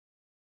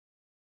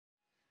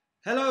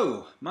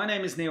Hello, my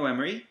name is Neil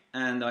Emery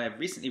and I have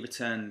recently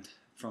returned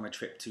from a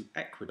trip to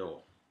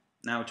Ecuador.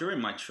 Now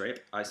during my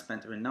trip I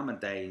spent a number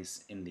of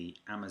days in the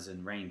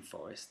Amazon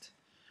rainforest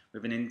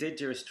with an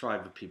indigenous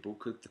tribe of people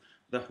called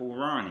the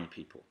Huarani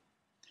people.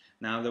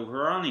 Now the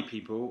Huarani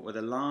people were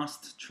the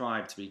last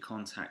tribe to be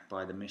contacted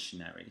by the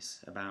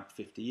missionaries about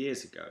 50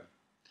 years ago.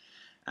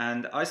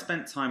 And I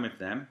spent time with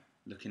them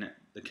looking at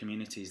the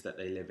communities that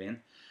they live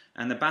in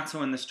and the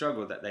battle and the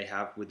struggle that they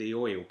have with the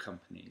oil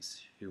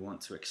companies who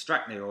want to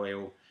extract the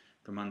oil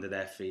from under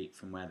their feet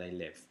from where they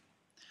live.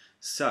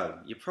 So,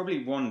 you're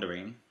probably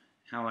wondering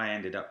how I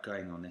ended up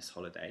going on this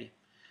holiday,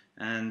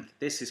 and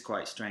this is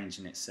quite strange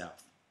in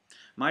itself.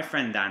 My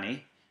friend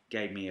Annie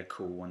gave me a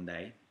call one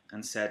day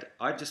and said,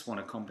 "I just won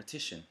a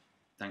competition,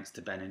 thanks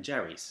to Ben &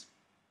 Jerry's."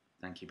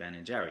 Thank you,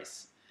 Ben &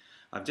 Jerry's.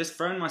 "I've just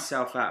thrown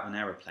myself out of an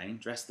aeroplane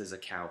dressed as a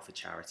cow for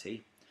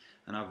charity,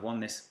 and I've won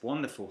this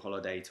wonderful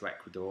holiday to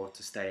Ecuador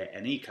to stay at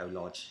an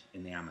eco-lodge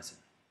in the Amazon."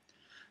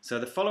 So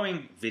the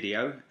following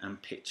video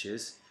and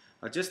pictures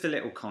are just a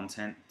little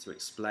content to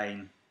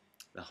explain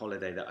the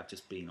holiday that I've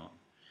just been on,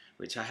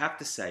 which I have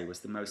to say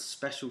was the most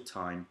special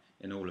time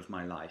in all of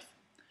my life.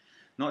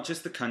 Not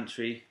just the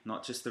country,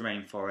 not just the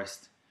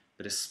rainforest,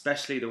 but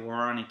especially the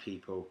Huarani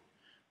people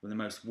were the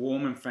most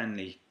warm and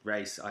friendly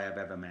race I have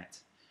ever met.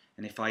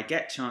 And if I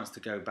get a chance to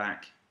go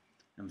back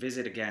and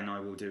visit again, I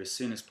will do as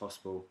soon as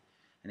possible.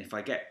 And if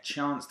I get a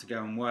chance to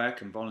go and work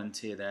and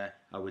volunteer there,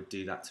 I would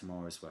do that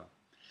tomorrow as well.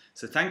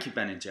 So thank you,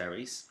 Ben &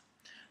 Jerry's.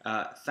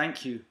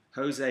 Thank you,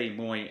 Jose,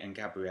 Moy and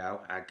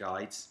Gabrielle, our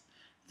guides.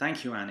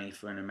 Thank you, Annie,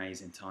 for an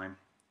amazing time.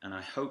 And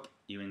I hope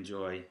you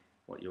enjoy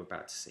what you're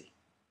about to see.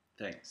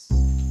 Thanks.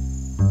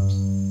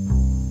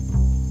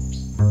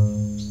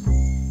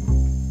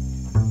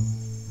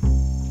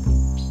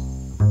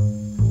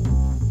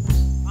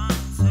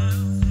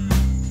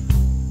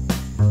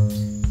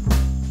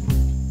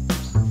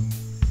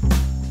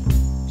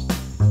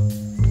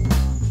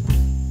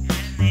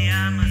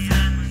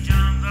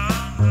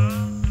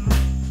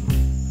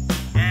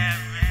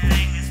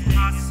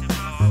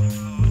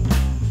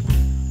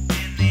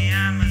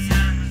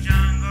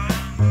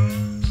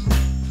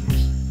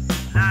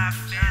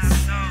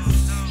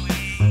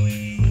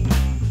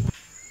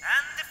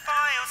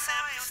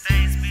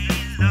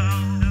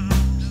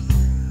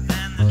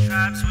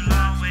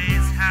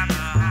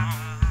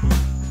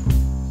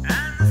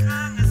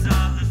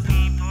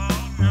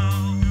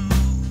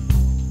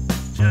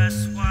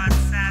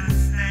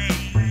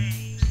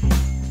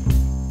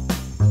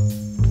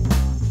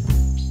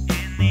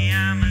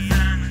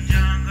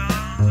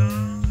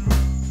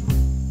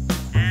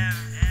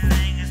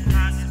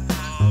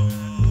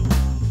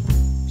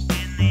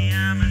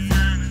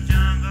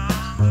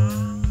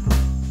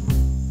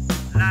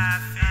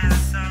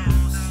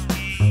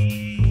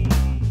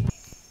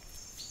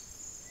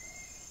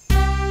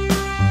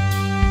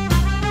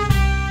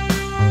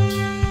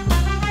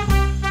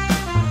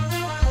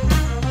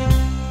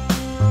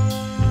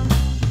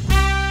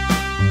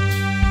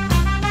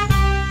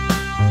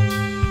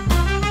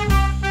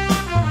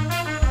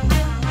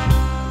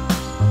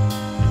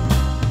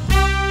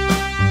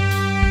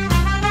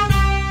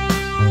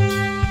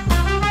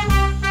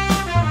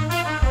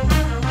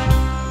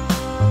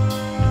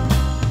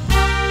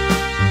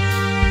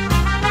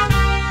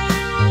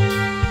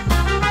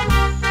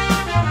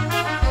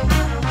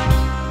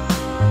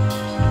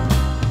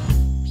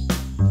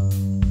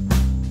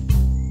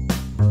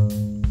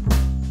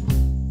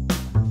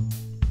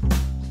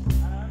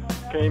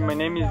 Okay, my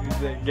name is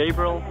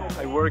Gabriel.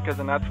 I work as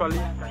a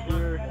naturalist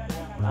here.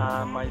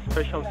 My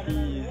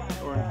specialty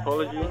is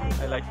ornithology.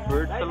 I like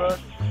birds a lot.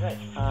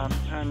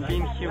 And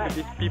being here with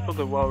these people,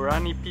 the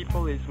Huarani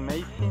people, is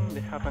amazing.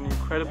 They have an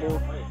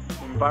incredible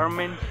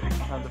environment.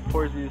 The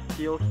forest is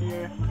still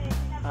here.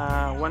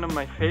 One of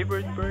my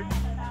favorite birds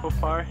so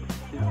far,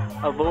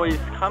 although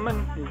it's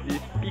common, is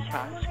this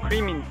pija,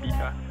 screaming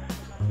pija.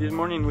 This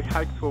morning we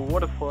hiked to a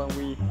waterfall and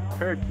we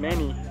heard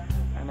many,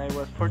 and I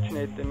was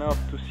fortunate enough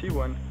to see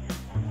one.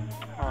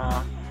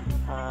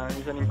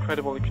 It's an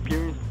incredible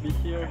experience to be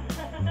here.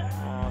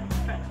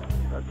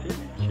 That's it.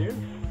 Cheers.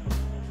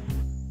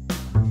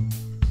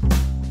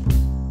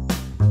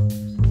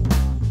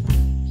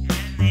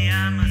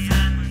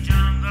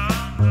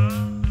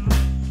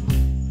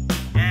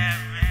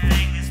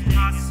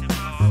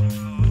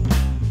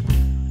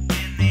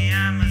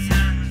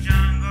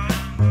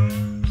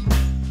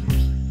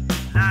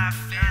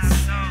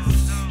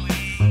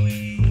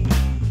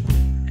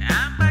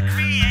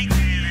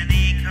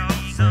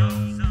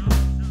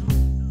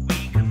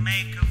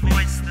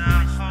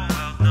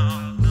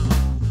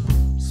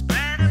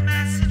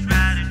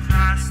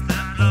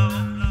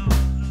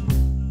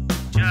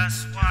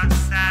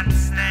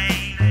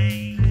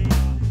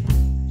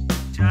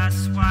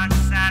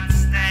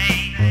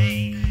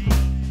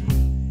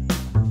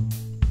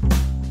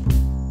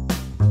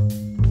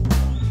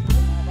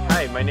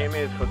 My name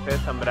is Jose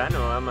Zambrano.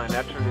 I'm a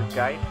naturalist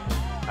guide.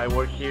 I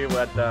work here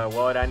with the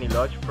Huarani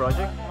Lodge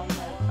project.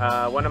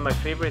 One of my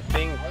favorite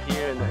things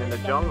here in the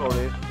jungle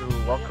is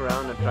to walk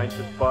around and try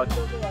to spot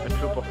a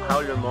troop of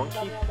howler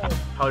monkeys.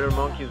 Howler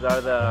monkeys are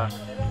the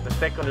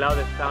second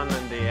loudest sound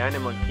in the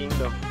animal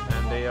kingdom,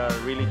 and they are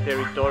really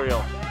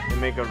territorial. They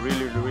make a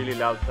really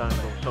loud sound,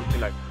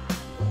 something like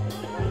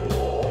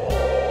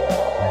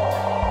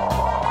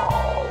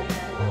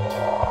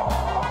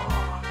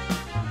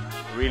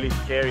really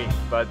scary,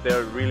 but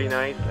they're really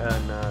nice,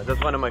 and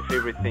that's one of my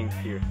favorite things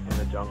here in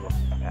the jungle.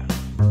 Yeah.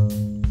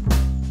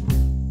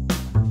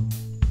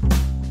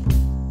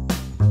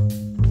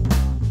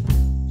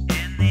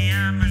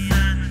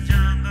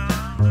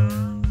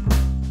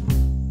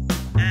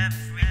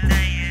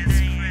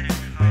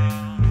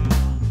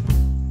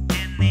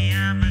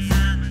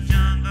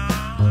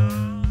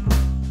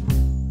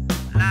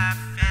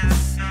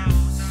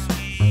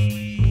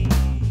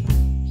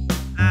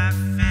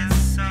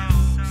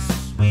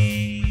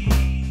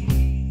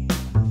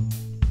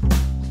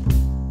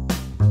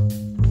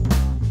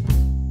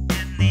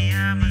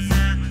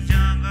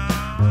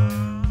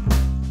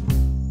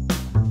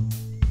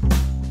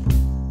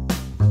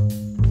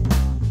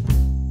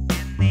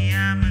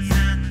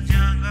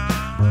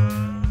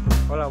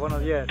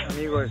 Buenos días,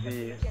 amigos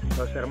y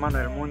los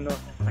hermanos del mundo.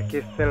 Aquí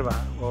es selva,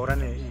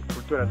 guaraní y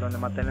cultura donde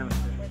mantenemos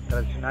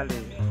tradicional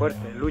y fuerte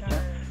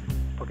lucha,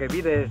 porque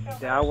vida es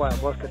de agua,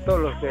 bosque, todos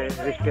los que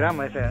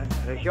respiramos en esa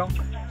región.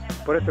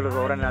 Por eso los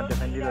guaraníes han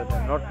defendido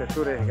del norte,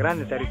 sur, de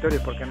grandes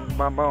territorios, porque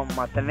vamos a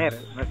mantener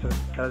nuestra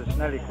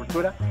tradicional y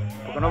cultura,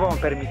 porque no vamos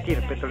a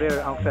permitir petroleros,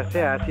 aunque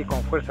sea así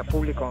con fuerza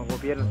pública, con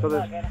gobierno,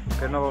 todos,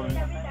 pero no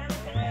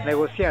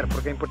negociar,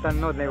 porque es importante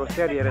no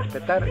negociar y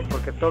respetar,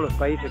 porque todos los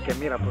países que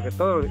miran, porque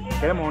todos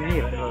queremos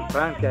unir,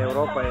 Francia,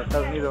 Europa,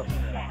 Estados Unidos,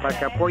 para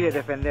que apoye y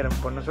defender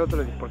por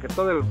nosotros, porque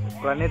todo el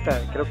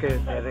planeta, creo que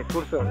el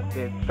recurso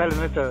que sale de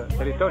nuestro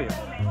territorio,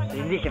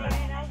 indígena,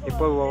 el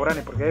pueblo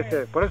guaraní, porque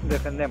por eso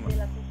defendemos,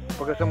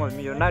 porque somos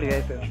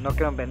millonarios, no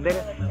queremos vender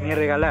ni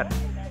regalar.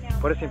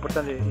 Por eso es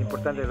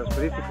importante los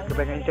políticos que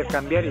vengan a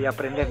intercambiar y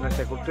aprender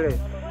nuestra cultura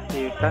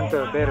y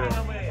tanto ver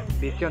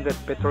visión del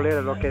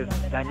petrolero, lo que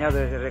es dañado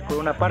desde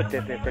una parte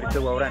del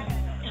territorio guaraní.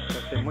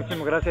 Entonces,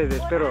 muchísimas gracias y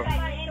espero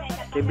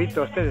que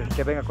invito a ustedes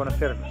que vengan a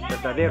conocer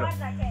verdadero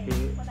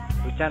y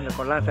luchando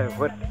con lanza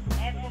fuerte.